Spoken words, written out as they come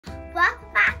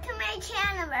Welcome back to my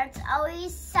channel where it's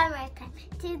always summertime.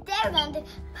 Today we're going to do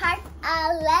part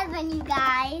 11, you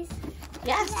guys.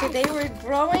 Yes, today we're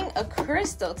growing a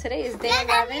crystal. Today is day 11.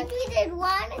 That means we did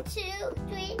 1, 2,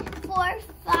 3, 4,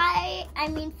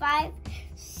 5,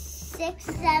 6,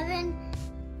 7,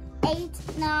 8,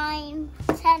 9,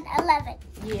 10, 11.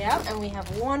 Yep, and we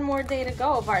have one more day to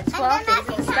go of our 12 days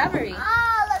of discovery.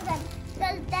 All of them.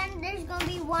 So then there's going to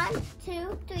be 1,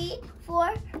 2, 3,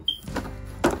 4,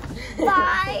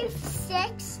 5,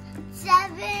 6,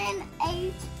 7,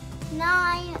 8,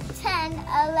 9, 10,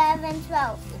 11,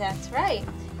 12. That's right.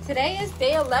 Today is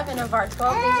day 11 of our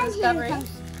 12 days of discovery.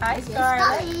 Hi,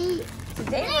 Scarlett.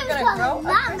 Today we're going to grow a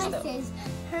crystal. Mrs.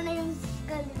 Her name's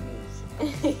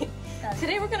Scarlett.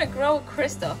 Today we're going to grow a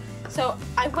crystal. So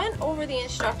I went over the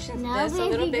instructions to this a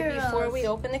little bit before we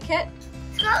open the kit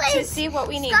to see what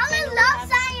we need. Scarlett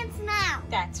loves science now.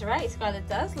 That's right. Scarlett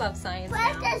does love science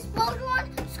now. But if there's both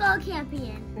one, Scarlett can't be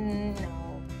in.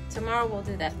 No. Tomorrow we'll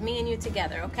do that. Me and you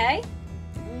together, okay?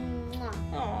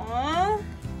 Aww.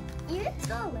 Even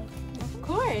Scarlett. Of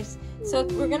course. So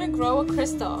we're going to grow a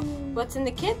crystal. What's in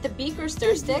the kit? The beaker,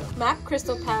 stir stick, MAC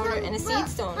crystal powder, and a seed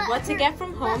stone. What to get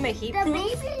from home? A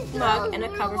heat-proof mug and a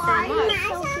cover for a mug.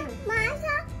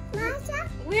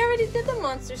 We already did the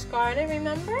Monsters Garden,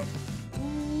 remember?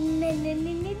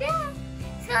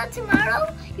 So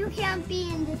tomorrow you can't be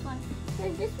in this one.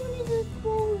 So this one is a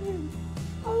small room.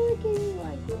 Oh, can you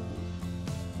like this?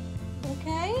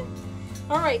 Okay.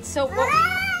 All right. So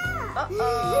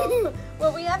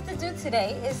what we have to do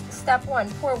today is step 1: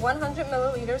 pour 100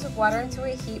 milliliters of water into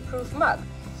a heat-proof mug.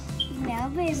 No,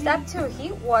 baby. Step 2: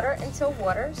 heat water until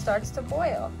water starts to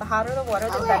boil. The hotter the water,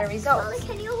 the better results.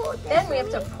 Can you hold this? Then we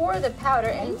have to pour the powder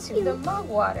into the mug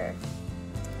water.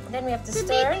 Then we have to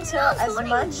stir until as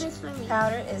much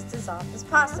powder is dissolved as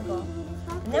possible.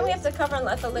 And then we have to cover and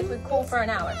let the liquid cool for an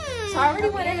hour. So I already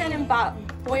went ahead and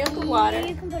boiled the water.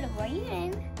 You can put it right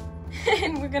in.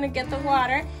 And we're going to get the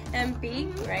water and be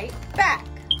right back.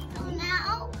 So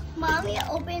now, Mommy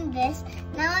opened this.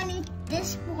 Now I need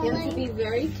this spoon. You have to be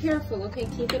very careful. Okay,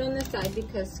 keep it on the side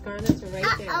because Scarlett's right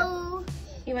there. Uh-oh.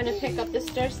 You want to pick up the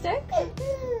stir stick?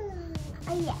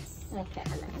 Yes. Okay.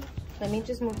 Let me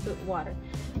just move the water.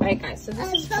 All right, guys. So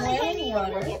this is boiling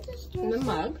water in the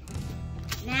mug.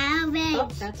 Now, babe. Oh,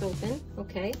 that's open.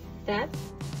 Okay.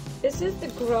 This is the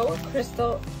Grow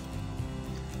Crystal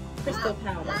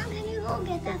powder. Mom, can you go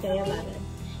get that Day for me? 11.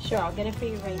 Sure, I'll get it for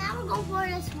you right now. Now we're going to pour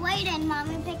this right in.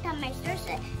 Mommy picked up my stir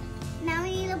stick. Now we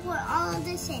need to pour all of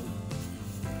this in.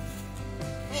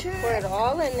 Sure. Pour it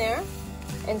all in there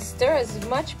and stir as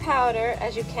much powder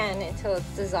as you can until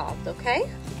it's dissolved, okay?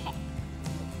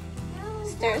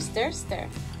 Stir, stir, stir.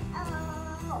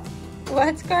 Oh.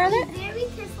 What, Scarlett? Be very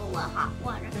careful with hot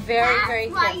water. Very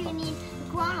careful. That's why you need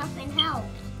grown-up and help.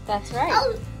 That's right.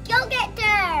 Oh, go get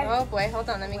there. Oh boy, hold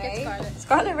on, let me get Scarlett.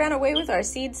 Scarlett ran away with our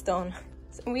seed stone.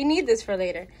 We need this for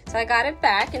later. So I got it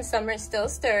back and Summer's still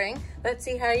stirring. Let's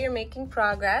see how you're making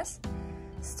progress.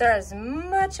 Stir as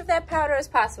much of that powder as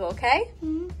possible, okay?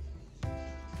 Mm-hmm.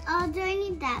 Do I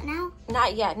need that now?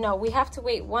 Not yet, no. We have to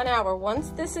wait 1 hour. Once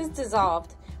this is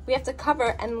dissolved, we have to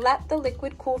cover and let the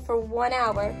liquid cool for 1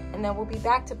 hour, and then we'll be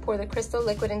back to pour the crystal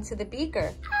liquid into the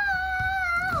beaker.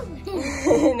 Oh.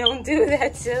 Don't do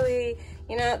that, silly.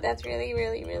 You know, that's really,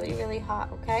 really, really, really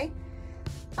hot, okay?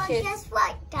 But Kids. guess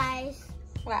what, guys?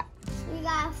 What? We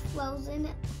got Frozen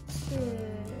 2.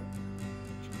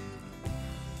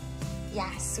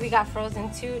 Yes, we got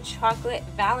Frozen 2 chocolate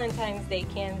Valentine's Day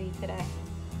candy today.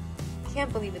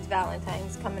 Can't believe it's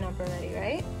Valentine's coming up already,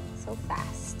 right? So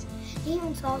fast.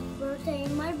 Even Scarlett's birthday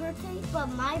and my birthday, but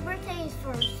my birthday is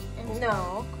first.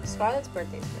 No, Scarlett's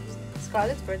birthday's first.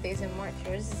 Scarlett's birthday's in March.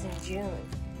 Yours is in June.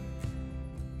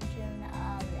 June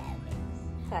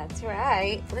 11th. That's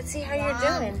right. Let's see how you're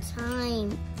doing.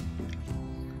 Time.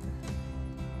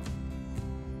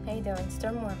 How you doing?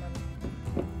 Stir more, Mama.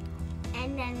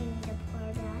 And then we need to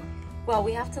pour that. Well,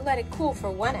 we have to let it cool for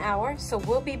 1 hour, so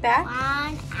we'll be back.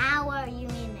 1 hour, you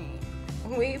mean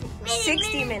it?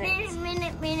 60 minutes.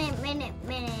 Minute.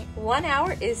 1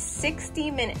 hour is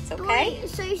 60 minutes, okay?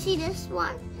 So you see this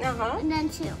one, Uh-huh. and then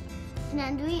 2, and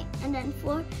then 3, and then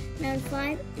 4, and then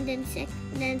 5, and then 6,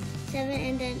 and then 7,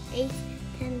 and then 8,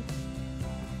 10,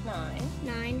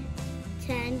 9,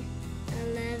 10,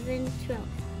 11, 12.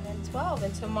 And 12.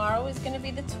 And tomorrow is going to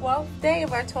be the 12th day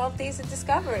of our 12 days of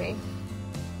discovery.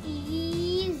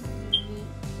 Easy.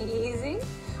 Easy.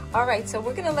 All right, so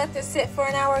we're going to let this sit for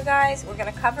an hour, guys. We're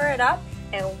going to cover it up,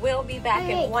 and we'll be back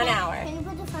in 1 hour. Can you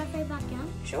put the flashlight back down?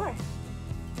 Sure.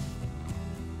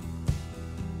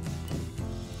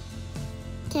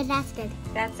 Okay, that's good.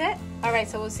 That's it? All right,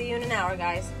 so we'll see you in an hour,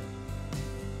 guys.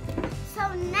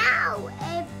 So now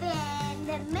it's been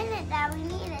the minute that we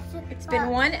need it. It's been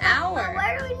 1 hour. But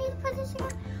where do we need to put this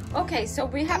in? Okay, so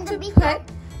we have to put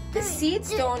the seed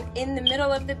stone in the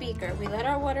middle of the beaker. We let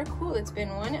our water cool. It's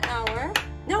been 1 hour.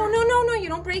 No, you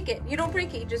don't break it. You don't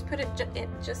break it. You just put it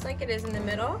just like it is in the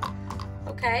middle.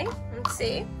 Okay, let's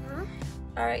see.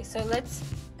 All right, so let's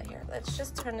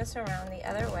just turn this around the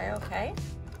other way, okay?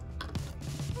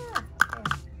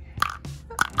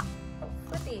 Oh,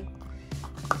 flippy.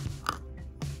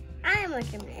 I'm a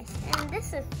gymnast, and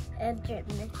this is a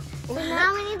gymnast. So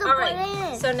now we need to put it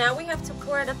in. So now we have to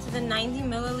pour it up to the 90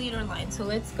 milliliter line. So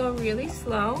let's go really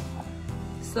slowly.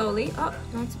 Oh,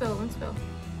 don't spill, don't spill.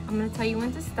 I'm gonna tell you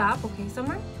when to stop. Okay,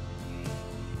 Summer?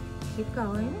 Keep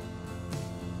going.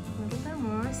 A little bit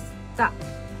more. Stop.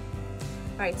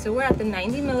 All right, so we're at the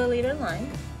 90 milliliter line.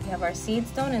 We have our seed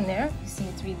stone in there. You see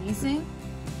it's releasing.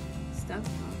 Stop.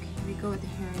 Okay, here we go with the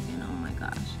hair again. Oh my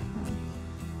gosh.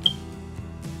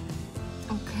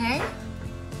 Okay.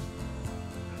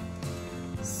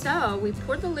 So we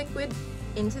pour the liquid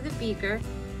into the beaker,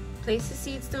 place the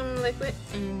seed stone in the liquid,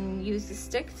 and use the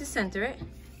stick to center it.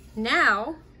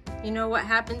 Now, you know what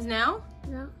happens now?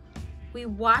 No. We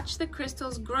watch the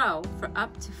crystals grow for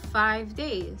up to 5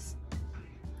 days.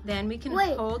 Then we can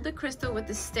hold the crystal with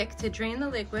the stick to drain the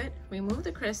liquid, remove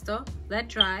the crystal, let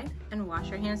dry, and wash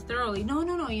your hands thoroughly. No,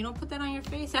 you don't put that on your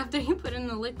face after you put in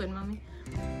the liquid, Mommy.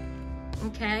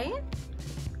 Okay?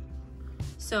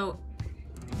 So,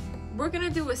 we're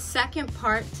gonna do a second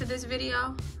part to this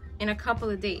video in a couple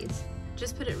of days.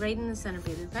 Just put it right in the center,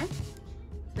 baby, okay?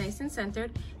 It's nice and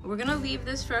centered. We're gonna leave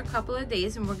this for a couple of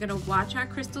days and we're gonna watch our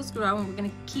crystals grow and we're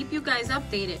gonna keep you guys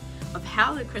updated of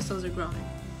how the crystals are growing.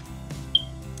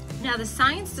 Now, the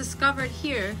science discovered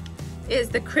here is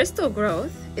the crystal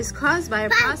growth is caused by a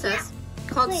process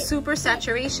called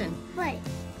supersaturation.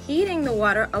 Heating the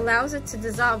water allows it to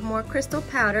dissolve more crystal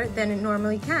powder than it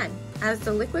normally can. As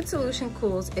the liquid solution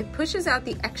cools, it pushes out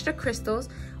the extra crystals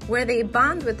where they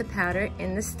bond with the powder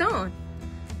in the stone.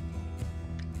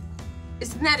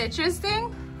 Isn't that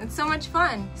interesting? It's so much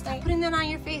fun. Stop putting that on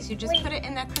your face. You just put it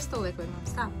in that crystal liquid, Mom.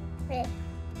 Stop.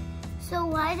 So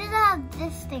why does it have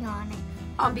this thing on it?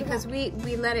 Oh, because we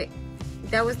let it,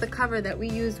 that was the cover that we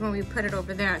used when we put it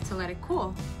over there to let it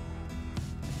cool.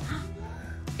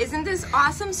 Isn't this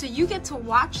awesome? So you get to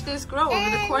watch this grow over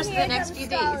the course of the next few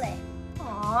days.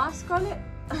 Aw, Scarlett.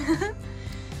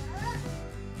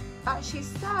 She's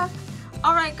stuck.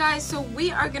 All right, guys, so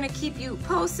we are gonna keep you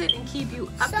posted and keep you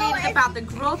updated about the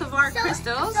growth of our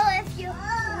crystals. So if you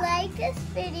like this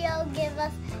video, give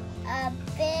us a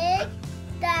big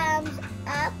thumbs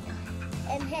up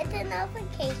and hit the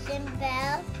notification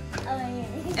bell.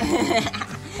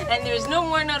 And there's no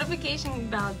more notification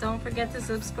bell. Don't forget to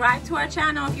subscribe to our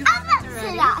channel if you haven't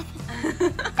already.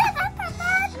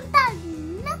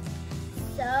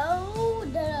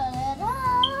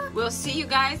 We'll see you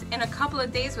guys in a couple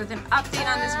of days with an update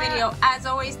on this video. As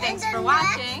always, thanks for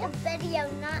watching. Next video,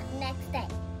 not next day.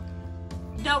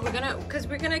 No, we're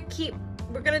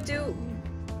gonna do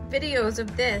videos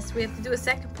of this. We have to do a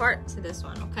second part to this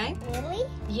one, okay? Really?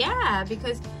 Yeah,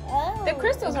 because the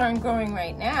crystals aren't growing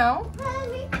right now.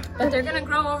 But they're gonna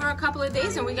grow over a couple of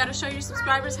days and we gotta show your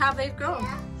subscribers how they've grown.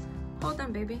 Hold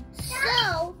on, baby.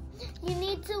 So, you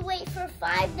need to wait for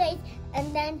 5 days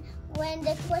and then when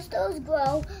the crystals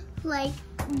grow like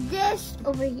this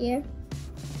over here,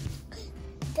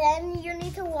 then you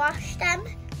need to wash them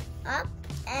up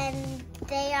and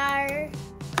they are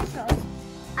crystals.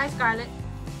 Hi, Scarlett.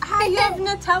 Hi, you have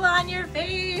Nutella on your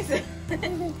face.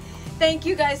 Thank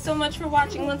you guys so much for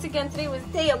watching. Once again, today was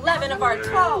day 11 of our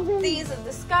 12 Days of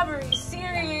Discovery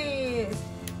series.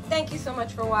 Thank you so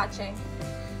much for watching.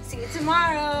 See you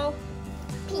tomorrow.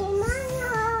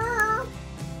 Tomorrow.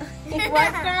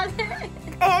 What, Scarlett?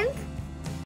 And